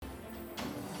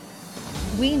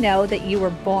we know that you were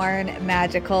born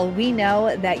magical. We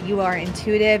know that you are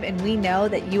intuitive, and we know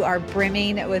that you are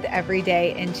brimming with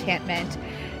everyday enchantment.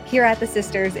 Here at the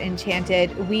Sisters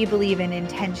Enchanted, we believe in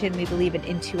intention, we believe in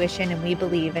intuition, and we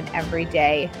believe in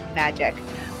everyday magic.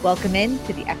 Welcome in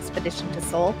to the Expedition to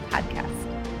Soul podcast.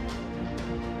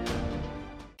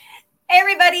 Hey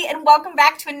everybody, and welcome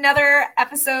back to another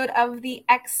episode of the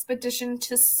Expedition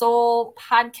to Soul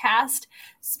podcast.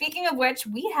 Speaking of which,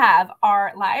 we have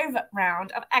our live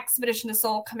round of Expedition to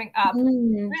Soul coming up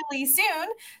really soon.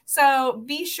 So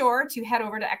be sure to head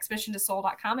over to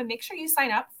expeditiontosoul.com and make sure you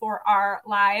sign up for our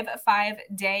live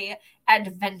 5-day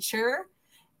adventure.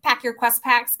 Pack your quest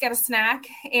packs, get a snack,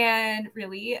 and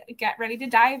really get ready to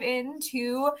dive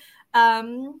into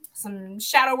some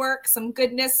shadow work, some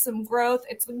goodness, some growth.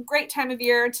 It's a great time of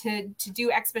year to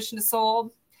do Expedition to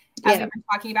Soul. As we've been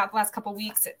talking about the last couple of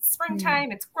weeks, it's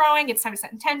springtime, it's growing, it's time to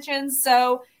set intentions.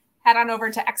 So head on over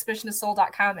to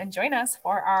expeditiontosoul.com and join us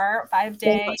for our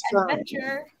 5-day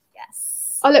adventure.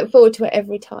 Yes. I look forward to it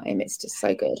every time. It's just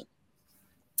so good.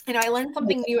 You know, I learn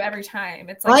something new every time.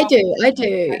 It's like I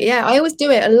do. Yeah, I always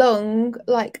do it along,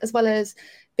 like, as well as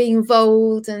being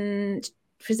involved and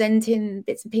presenting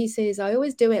bits and pieces. I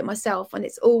always do it myself, and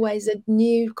it's always a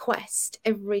new quest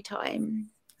every time.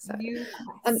 So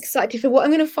I'm excited for what I'm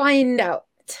going to find out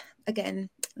again,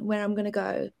 where I'm going to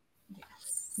go.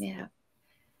 Yes. Yeah.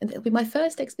 And it'll be my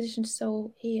first Expedition to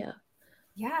Soul here.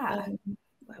 Yeah.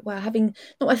 Well, having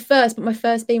not my first, but my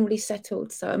first being really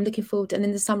settled. So I'm looking forward to, and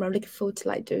in the summer I'm looking forward to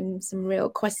like doing some real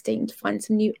questing to find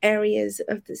some new areas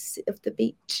of the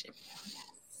beach.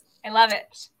 I love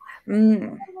it. I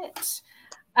love it.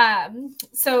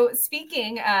 So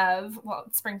speaking of, well,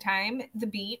 springtime, the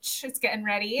beach, it's getting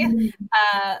ready.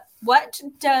 What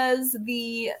does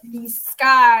the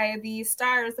sky, the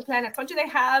stars, the planets, what do they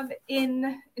have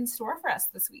in store for us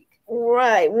this week?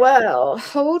 Right, well,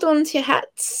 hold on to your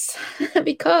hats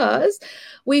because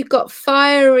we've got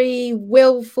fiery,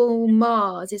 willful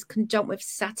Mars is conjunct with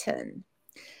Saturn.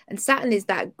 And Saturn is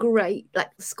that great,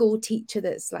 like, school teacher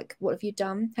that's like, what have you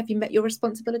done? Have you met your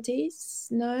responsibilities?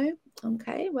 No?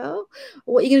 Okay, well,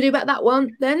 what are you going to do about that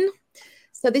one then?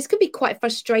 So this could be quite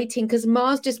frustrating because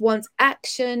Mars just wants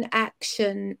action,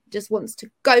 just wants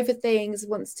to go for things,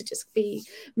 wants to just be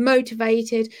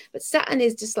motivated. But Saturn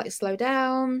is just like, slow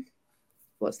down.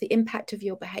 What's the impact of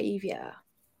your behavior?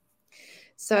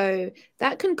 So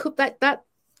that can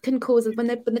cause, when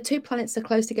the two planets are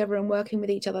close together and working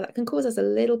with each other, that can cause us a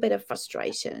little bit of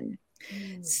frustration.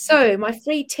 So my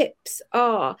 3 tips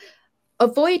are: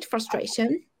 avoid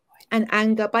frustration and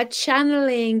anger by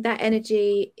channeling that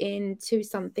energy into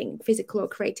something physical or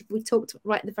creative. We talked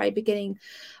right at the very beginning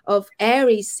of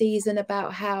Aries season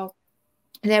about how,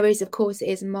 and Aries, of course,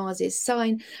 is Mars's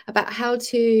sign, about how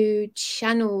to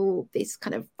channel this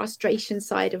kind of frustration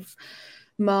side of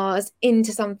Mars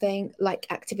into something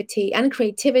like activity and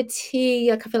creativity.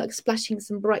 Like, I feel like splashing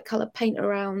some bright color paint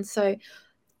around. So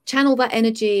channel that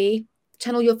energy,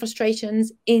 channel your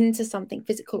frustrations into something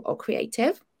physical or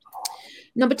creative.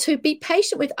 Number 2, be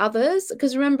patient with others,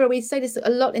 because remember, we say this a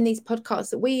lot in these podcasts,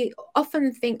 that we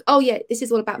often think, oh yeah, this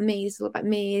is all about me, it's all about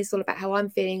me, it's all about how I'm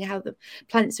feeling, how the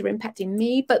planets are impacting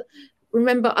me. But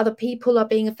remember, other people are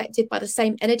being affected by the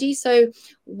same energy. So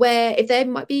where if they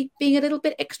might be being a little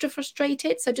bit extra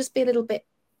frustrated, so just be a little bit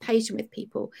patient with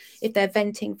people if they're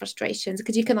venting frustrations,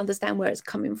 because you can understand where it's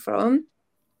coming from.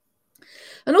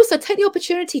 And also take the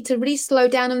opportunity to really slow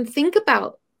down and think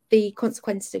about the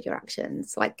consequences of your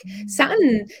actions. Like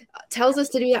Saturn tells us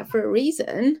to do that for a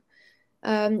reason.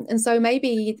 And so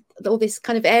maybe all this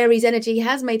kind of Aries energy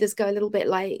has made us go a little bit,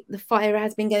 like the fire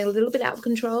has been getting a little bit out of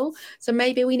control. So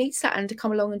maybe we need Saturn to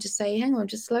come along and just say, hang on,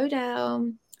 just slow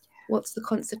down. What's the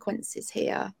consequences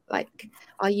here? Like,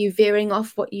 are you veering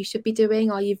off what you should be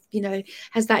doing? Are you,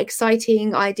 has that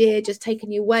exciting idea just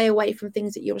taken you way away from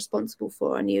things that you're responsible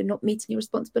for, and you're not meeting your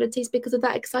responsibilities because of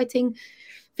that exciting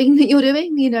thing that you're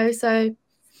doing? So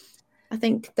I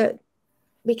think that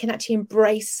we can actually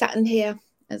embrace Saturn here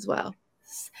as well.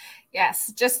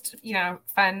 Yes, just,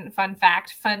 fun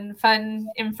fact, fun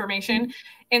information.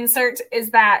 Insert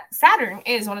is that Saturn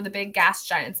is one of the big gas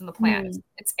giants in the planet.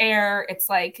 It's air, it's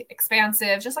like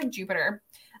expansive, just like Jupiter.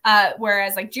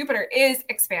 Whereas like Jupiter is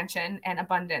expansion and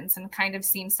abundance and kind of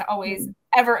seems to always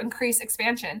ever increase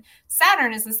expansion.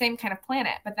 Saturn is the same kind of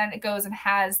planet, but then it goes and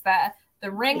has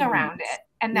the ring around it.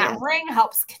 And that ring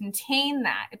helps contain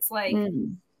that. It's like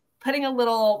putting a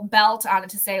little belt on it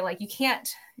to say, like, you can't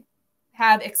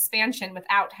have expansion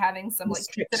without having some like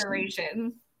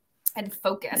consideration and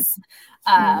focus,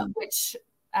 which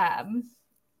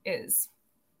is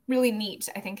really neat,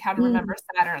 I think, how to remember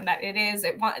Saturn, that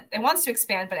it wants to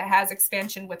expand, but it has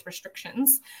expansion with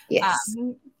restrictions. Yes.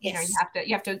 You know,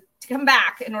 you have to come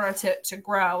back in order to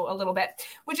grow a little bit,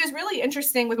 which is really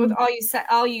interesting with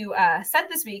all you said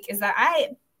this week, is that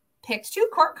I picked 2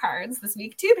 court cards this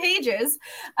week, 2 pages.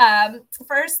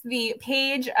 First, the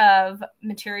page of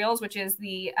materials, which is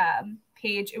the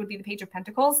page, it would be the Page of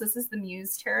Pentacles. This is the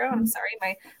Muse Tarot. I'm sorry,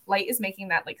 my light is making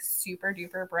that like super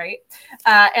duper bright.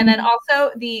 And then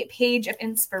also the Page of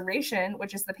Inspiration,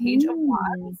 which is the Page of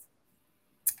Wands.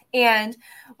 And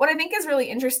what I think is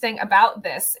really interesting about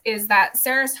this is that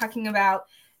Sarah's talking about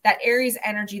that Aries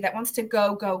energy that wants to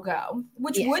go, go, go,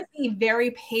 which would be very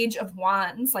Page of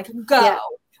Wands, like go,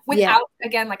 without,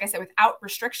 again, like I said, without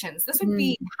restrictions. This would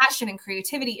be passion and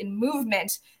creativity and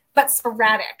movement, but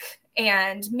sporadic.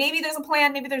 And maybe there's a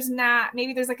plan, maybe there's not,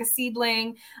 maybe there's like a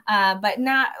seedling, but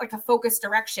not like a focused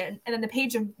direction. And then the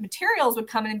Page of Materials would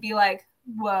come in and be like,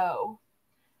 whoa,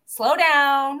 slow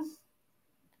down.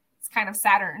 It's kind of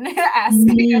Saturn-esque.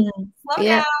 Slow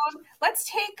down. Let's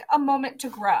take a moment to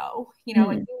grow. You know,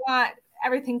 like we want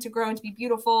everything to grow and to be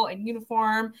beautiful and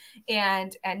uniform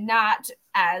and not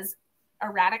as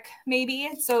erratic,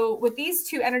 maybe. So with these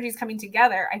 2 energies coming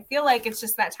together, I feel like it's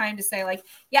just that time to say, like,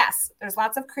 yes, there's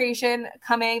lots of creation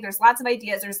coming, there's lots of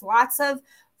ideas, there's lots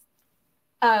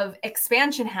of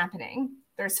expansion happening,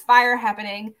 there's fire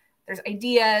happening, there's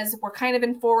ideas, we're kind of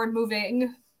in forward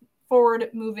moving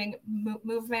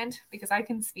movement, because I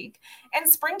can speak.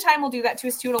 And springtime will do that to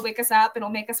us too. It'll wake us up. It'll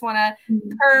make us want to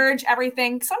purge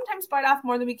everything, sometimes bite off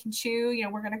more than we can chew. You know,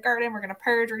 we're going to garden, we're going to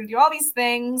purge, we're going to do all these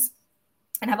things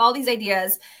and have all these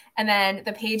ideas. And then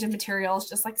the Page of Materials,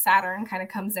 just like Saturn, kind of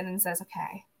comes in and says,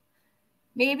 okay,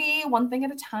 maybe one thing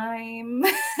at a time.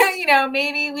 You know,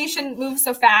 maybe we shouldn't move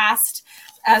so fast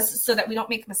so that we don't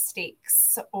make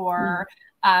mistakes, or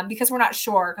because we're not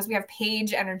sure, because we have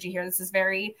Page energy here. This is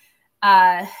very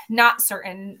not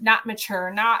certain, not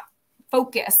mature, not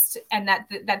focused, and that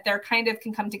they're kind of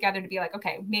can come together to be like,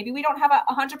 okay, maybe we don't have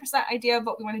 100% idea of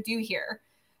what we want to do here,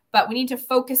 but we need to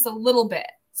focus a little bit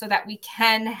so that we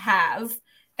can have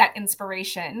that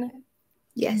inspiration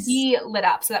be lit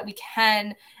up, so that we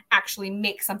can actually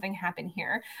make something happen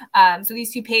here. So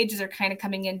these 2 pages are kind of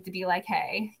coming in to be like,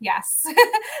 hey, yes,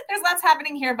 there's lots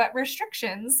happening here, but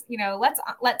restrictions, you know,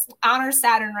 let's honor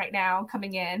Saturn right now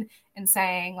coming in and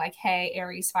saying like, hey,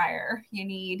 Aries fire, you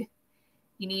need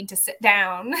to sit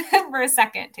down for a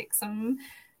second, take some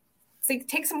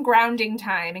grounding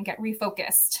time and get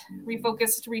refocused,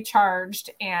 recharged,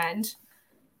 and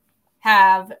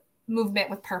have movement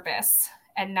with purpose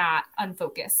and not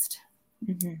unfocused.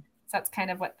 So that's kind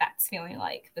of what that's feeling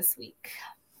like this week.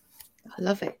 I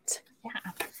love it.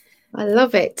 Yeah. I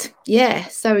love it. Yeah.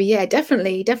 So yeah,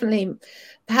 definitely.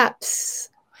 Perhaps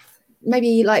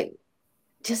maybe like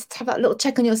just have that little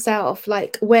check on yourself,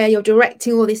 like where you're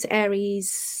directing all this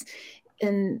Aries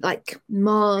and like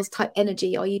Mars type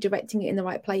energy. Are you directing it in the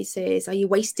right places? Are you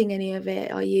wasting any of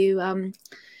it? Are you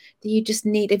do you just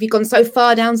need, have you gone so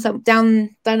far down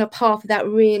a path without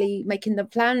really making the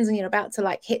plans, and you're about to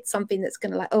like hit something that's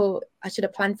gonna like, oh, I should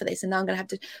have planned for this, and now I'm gonna have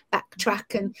to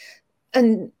backtrack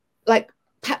and like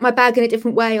pack my bag in a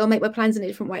different way or make my plans in a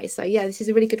different way. So yeah, this is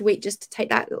a really good week just to take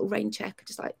that little rain check,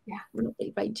 just like, not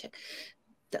really rain check,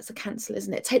 that's a Cancer,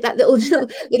 isn't it? Take that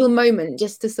little moment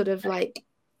just to sort of like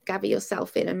gather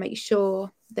yourself in and make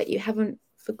sure that you haven't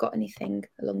forgot anything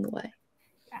along the way.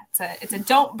 It's a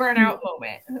don't burn out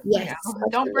moment. Yes, you know?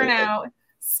 Don't burn out.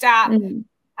 Stop.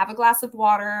 Have a glass of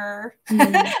water.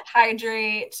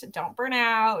 Hydrate. Don't burn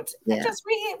out. And just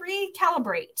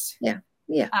recalibrate. Yeah.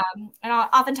 And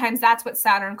oftentimes that's what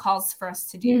Saturn calls for us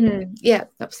to do. Yeah,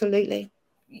 absolutely.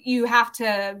 You have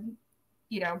to,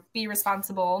 you know, be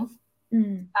responsible.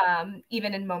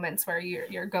 Even in moments where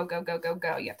you're go, go, go, go,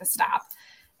 go, you have to stop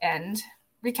and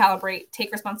recalibrate,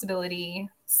 take responsibility,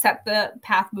 set the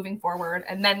path moving forward,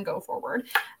 and then go forward,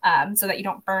 so that you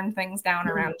don't burn things down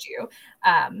around you,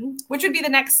 which would be the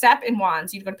next step in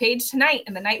Wands. You'd go to Page tonight,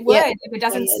 and the Knight would, if it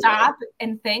doesn't stop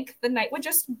and think, the Knight would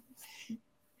just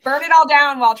burn it all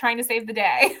down while trying to save the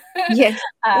day. Yes,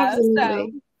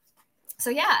 absolutely.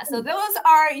 So those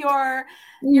are your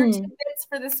tidbits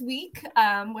for this week,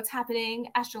 what's happening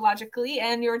astrologically,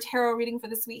 and your tarot reading for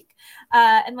this week.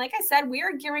 And like I said, we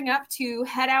are gearing up to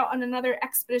head out on another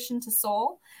expedition to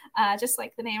Soul, just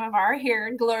like the name of our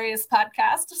here glorious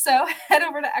podcast. So head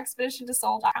over to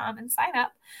expeditiontosoul.com and sign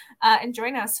up and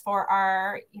join us for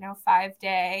our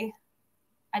 5-day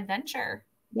adventure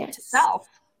to self.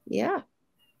 Yeah.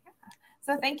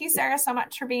 So thank you, Sarah, so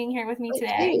much for being here with me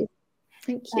today.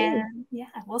 Thank you.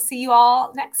 And we'll see you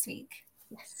all next week.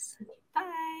 Yes.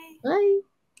 Bye. Bye.